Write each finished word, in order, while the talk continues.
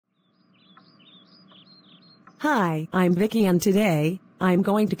Hi, I'm Vicky and today, I'm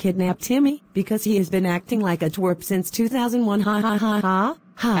going to kidnap Timmy because he has been acting like a twerp since 2001 ha ha ha ha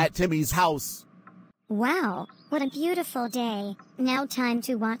ha. At Timmy's house. Wow, what a beautiful day. Now time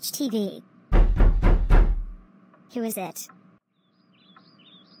to watch TV. Who is it?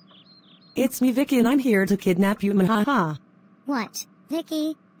 It's me Vicky and I'm here to kidnap you ha ha. What?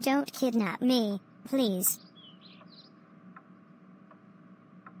 Vicky, don't kidnap me, please.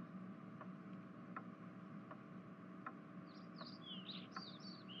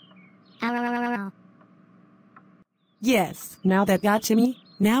 Yes, now that got Timmy,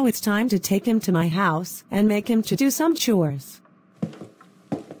 now it's time to take him to my house and make him to do some chores.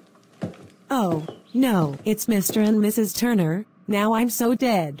 Oh, no, it's Mr. and Mrs. Turner, now I'm so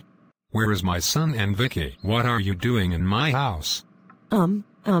dead. Where is my son and Vicky? What are you doing in my house?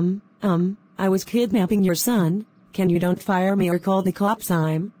 I was kidnapping your son. Can you don't fire me or call the cops?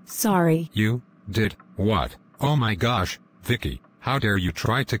 I'm sorry. You did what? Oh my gosh, Vicky, how dare you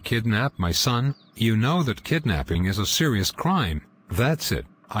try to kidnap my son? You know that kidnapping is a serious crime. That's it.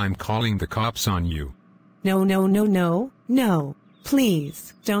 I'm calling the cops on you. No.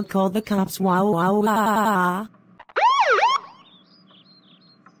 Please, don't call the cops. Wow.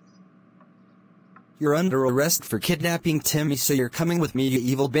 You're under arrest for kidnapping Timmy, so you're coming with me, you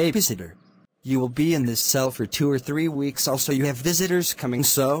evil babysitter. You will be in this cell for 2 or 3 weeks. Also, you have visitors coming,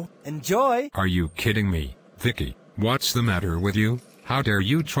 so enjoy! Are you kidding me, Vicky? What's the matter with you? How dare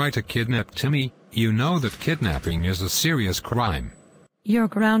you try to kidnap Timmy? You know that kidnapping is a serious crime. You're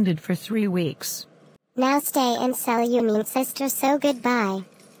grounded for 3 weeks. Now stay in cell, you mean sister, so goodbye.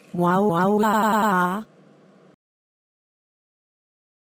 Wow.